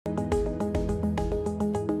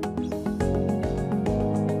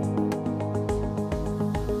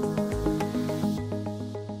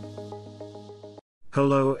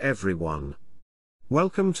Hello everyone.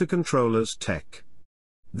 Welcome to Controllers Tech.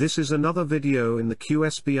 This is another video in the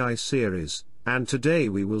QSPI series, and today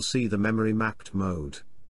we will see the memory mapped mode.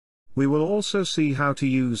 We will also see how to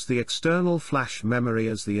use the external flash memory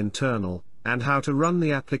as the internal, and how to run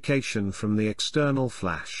the application from the external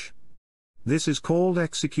flash. This is called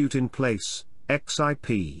Execute in Place,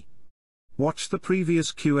 XIP. Watch the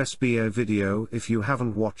previous QSPI video if you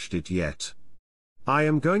haven't watched it yet. I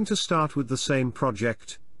am going to start with the same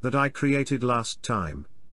project that I created last time.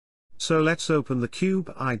 So let's open the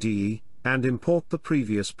Cube IDE and import the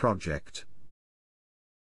previous project.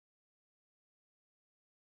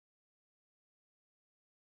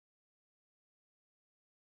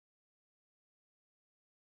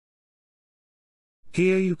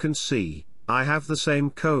 Here you can see, I have the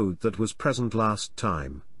same code that was present last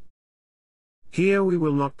time. Here we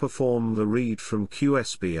will not perform the read from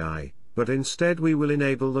QSPI, but instead we will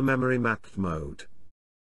enable the memory mapped mode.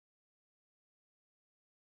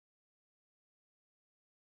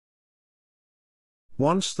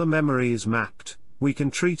 Once the memory is mapped, we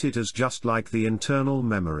can treat it as just like the internal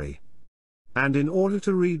memory. And in order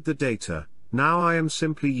to read the data, now I am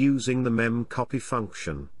simply using the memcopy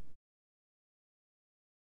function.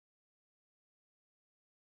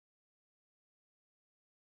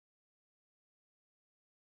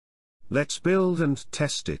 Let's build and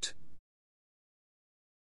test it.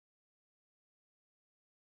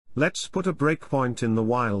 Let's put a breakpoint in the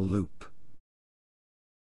while loop.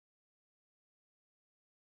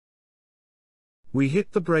 We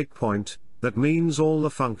hit the breakpoint, that means all the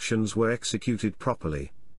functions were executed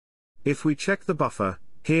properly. If we check the buffer,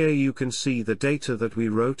 here you can see the data that we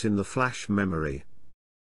wrote in the flash memory.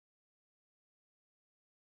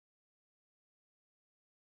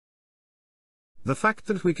 The fact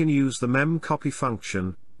that we can use the memcopy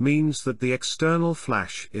function, means that the external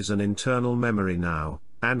flash is an internal memory now,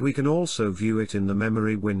 and we can also view it in the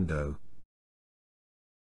memory window.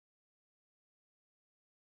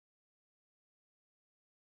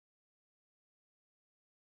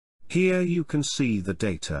 Here you can see the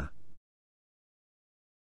data.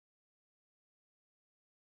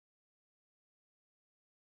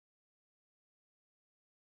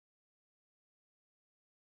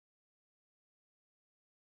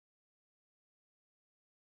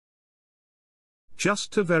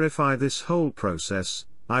 Just to verify this whole process,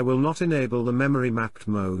 I will not enable the memory mapped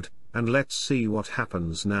mode, and let's see what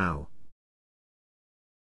happens now.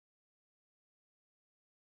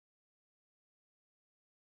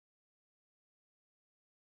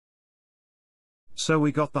 So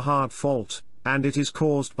we got the hard fault, and it is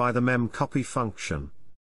caused by the memcopy function.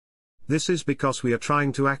 This is because we are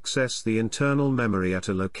trying to access the internal memory at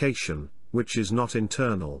a location, which is not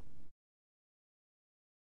internal.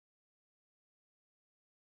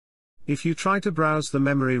 If you try to browse the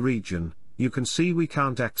memory region, you can see we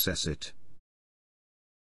can't access it.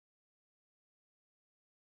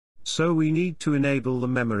 So we need to enable the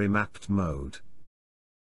memory mapped mode.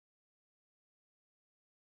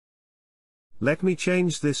 Let me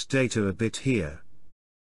change this data a bit here.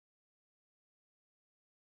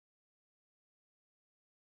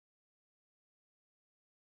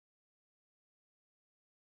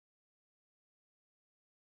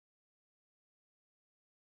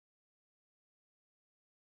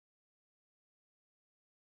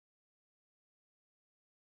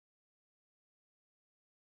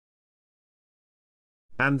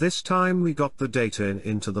 And this time we got the data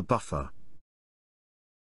into the buffer.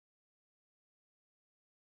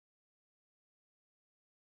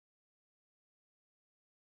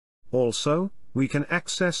 Also, we can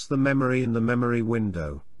access the memory in the memory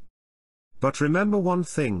window. But remember one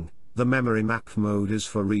thing, the memory mapped mode is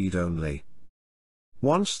for read only.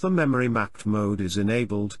 Once the memory mapped mode is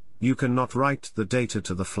enabled, you cannot write the data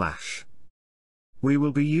to the flash. We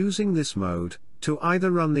will be using this mode to either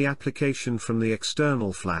run the application from the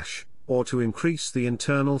external flash, or to increase the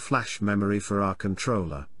internal flash memory for our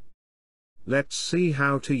controller. Let's see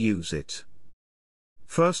how to use it.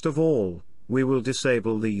 First of all, we will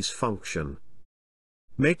disable these function.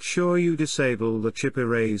 Make sure you disable the chip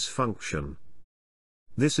erase function.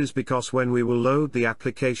 This is because when we will load the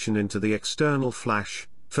application into the external flash,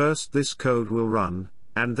 first this code will run,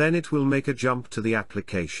 and then it will make a jump to the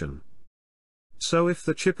application. So if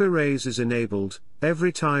the chip erase is enabled,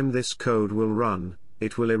 every time this code will run,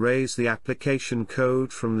 it will erase the application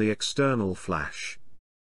code from the external flash.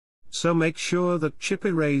 So make sure that chip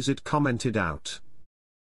erase is commented out.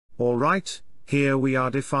 Alright, here we are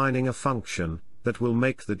defining a function that will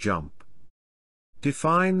make the jump.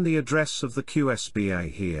 Define the address of the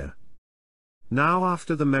QSPI here. Now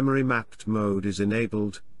after the memory mapped mode is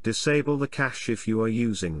enabled, disable the cache if you are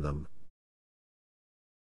using them.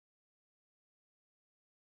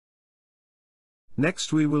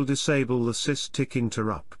 Next we will disable the sys-tick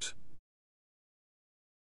interrupt.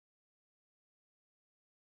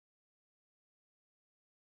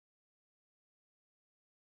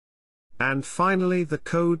 And finally the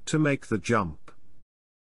code to make the jump.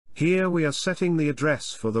 Here we are setting the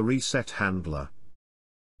address for the reset handler.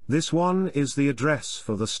 This one is the address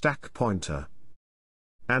for the stack pointer.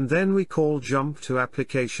 And then we call jump to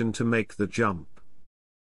application to make the jump.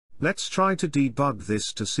 Let's try to debug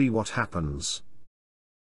this to see what happens.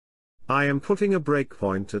 I am putting a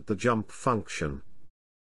breakpoint at the jump function.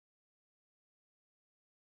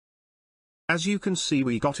 As you can see,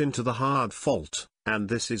 we got into the hard fault, and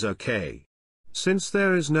this is okay. Since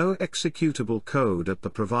there is no executable code at the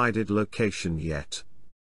provided location yet.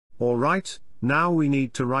 Alright, now we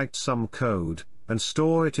need to write some code, and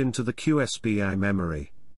store it into the QSPI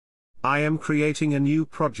memory. I am creating a new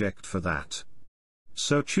project for that.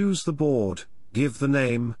 So choose the board, give the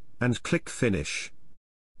name, and click Finish.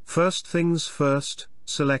 First things first,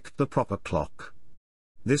 select the proper clock.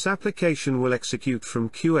 This application will execute from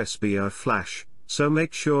QSPI Flash, so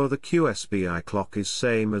make sure the QSPI clock is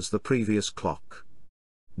same as the previous clock.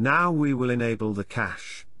 Now we will enable the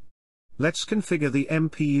cache. Let's configure the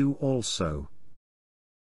MPU also.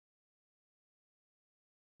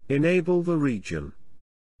 Enable the region.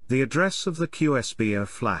 The address of the QSPI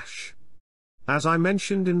Flash. As I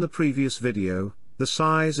mentioned in the previous video, the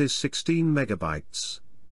size is 16 megabytes.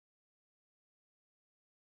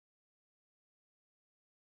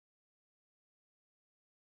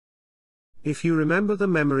 If you remember the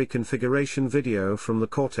memory configuration video from the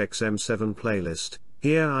Cortex-M7 playlist,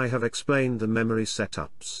 here I have explained the memory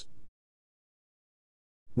setups.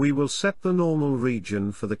 We will set the normal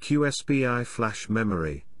region for the QSPI flash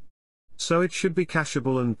memory. So it should be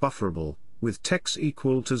cacheable and bufferable, with text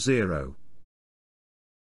equal to 0.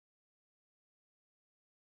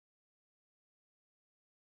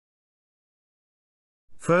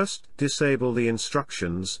 First, disable the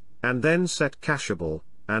instructions, and then set cacheable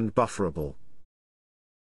and bufferable.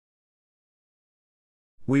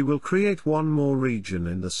 We will create one more region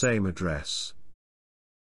in the same address.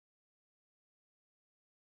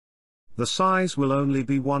 The size will only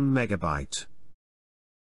be 1 megabyte.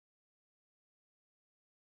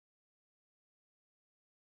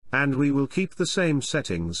 And we will keep the same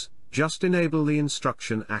settings, just enable the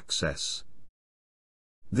instruction access.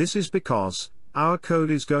 This is because our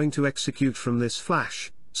code is going to execute from this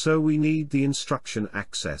flash, so we need the instruction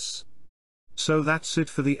access. So that's it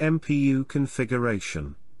for the MPU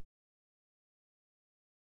configuration.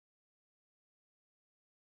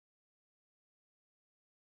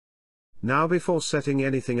 Now before setting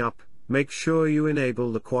anything up, make sure you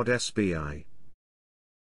enable the QSPI.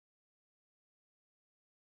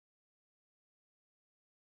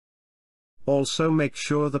 Also make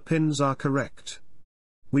sure the pins are correct.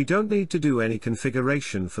 We don't need to do any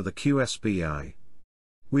configuration for the QSPI.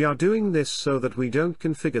 We are doing this so that we don't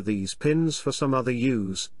configure these pins for some other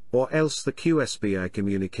use, or else the QSPI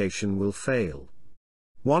communication will fail.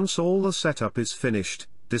 Once all the setup is finished,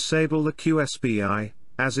 disable the QSPI,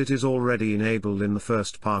 as it is already enabled in the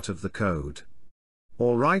first part of the code.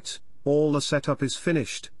 Alright, all the setup is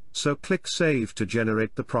finished, so click Save to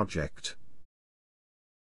generate the project.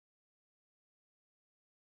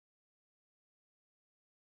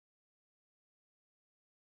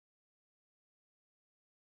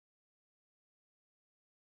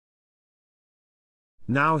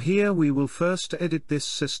 Now here we will first edit this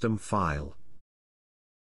system file.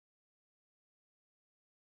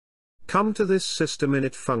 Come to this system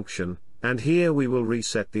init function, and here we will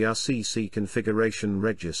reset the RCC configuration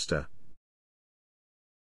register.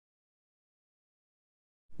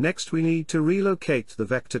 Next we need to relocate the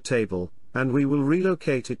vector table, and we will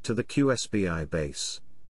relocate it to the QSPI base.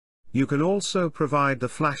 You can also provide the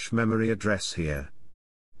flash memory address here.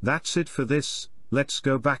 That's it for this, let's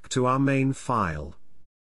go back to our main file.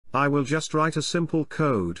 I will just write a simple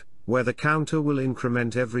code, where the counter will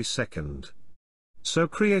increment every second. So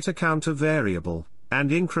create a counter variable,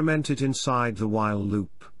 and increment it inside the while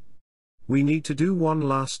loop. We need to do one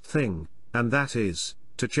last thing, and that is,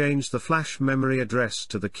 to change the flash memory address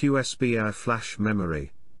to the QSPI flash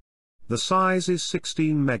memory. The size is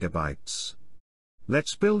 16 megabytes.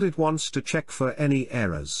 Let's build it once to check for any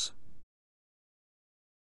errors.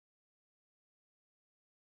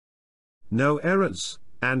 No errors.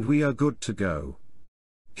 And we are good to go.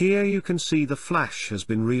 Here you can see the flash has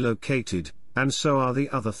been relocated, and so are the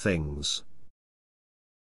other things.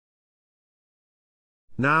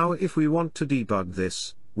 Now if we want to debug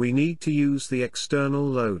this, we need to use the external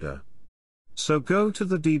loader. So go to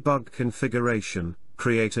the debug configuration,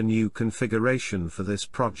 create a new configuration for this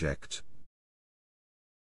project.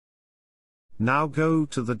 Now go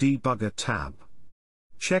to the Debugger tab.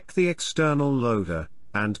 Check the external loader,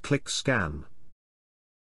 and click Scan.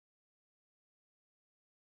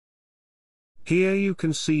 Here you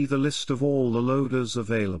can see the list of all the loaders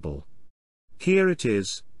available. Here it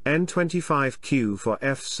is, N25Q for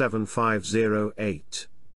F7508.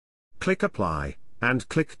 Click Apply, and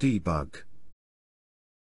click Debug.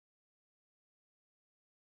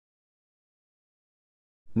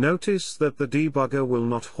 Notice that the debugger will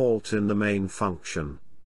not halt in the main function.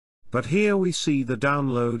 But here we see the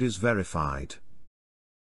download is verified.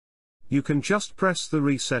 You can just press the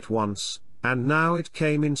reset once, and now it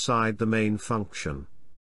came inside the main function.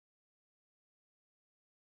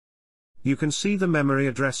 You can see the memory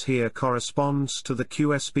address here corresponds to the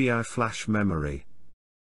QSPI flash memory.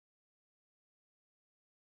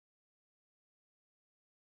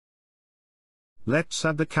 Let's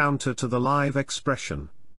add the counter to the live expression.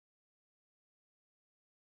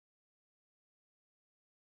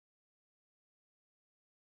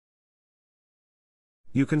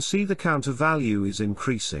 You can see the counter value is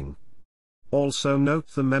increasing. Also note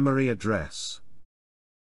the memory address.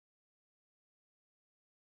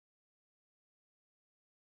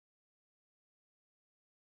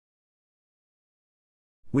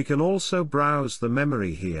 We can also browse the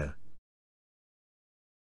memory here.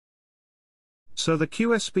 So the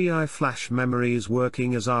QSPI flash memory is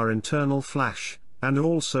working as our internal flash, and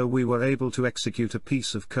also we were able to execute a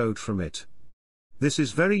piece of code from it. This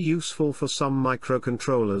is very useful for some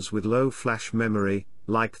microcontrollers with low flash memory,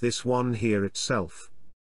 like this one here itself.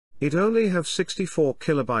 It only have 64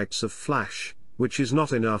 kilobytes of flash, which is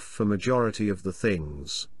not enough for majority of the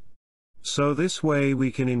things. So this way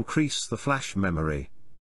we can increase the flash memory.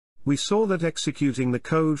 We saw that executing the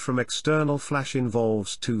code from external flash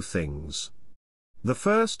involves two things. The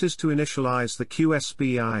first is to initialize the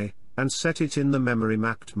QSPI, and set it in the memory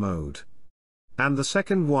mapped mode. And the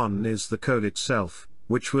second one is the code itself,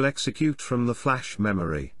 which will execute from the flash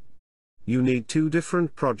memory. You need two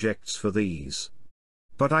different projects for these.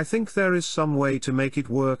 But I think there is some way to make it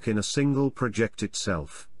work in a single project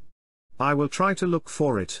itself. I will try to look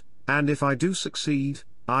for it, and if I do succeed,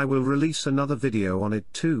 I will release another video on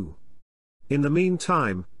it too. In the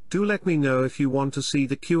meantime, do let me know if you want to see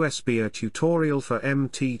the QSPI tutorial for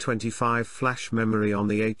MT25 flash memory on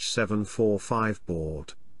the H745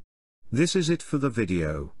 board. This is it for the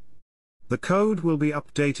video. The code will be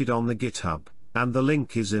updated on the GitHub, and the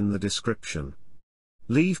link is in the description.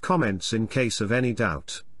 Leave comments in case of any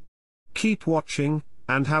doubt. Keep watching,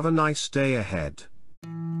 and have a nice day ahead.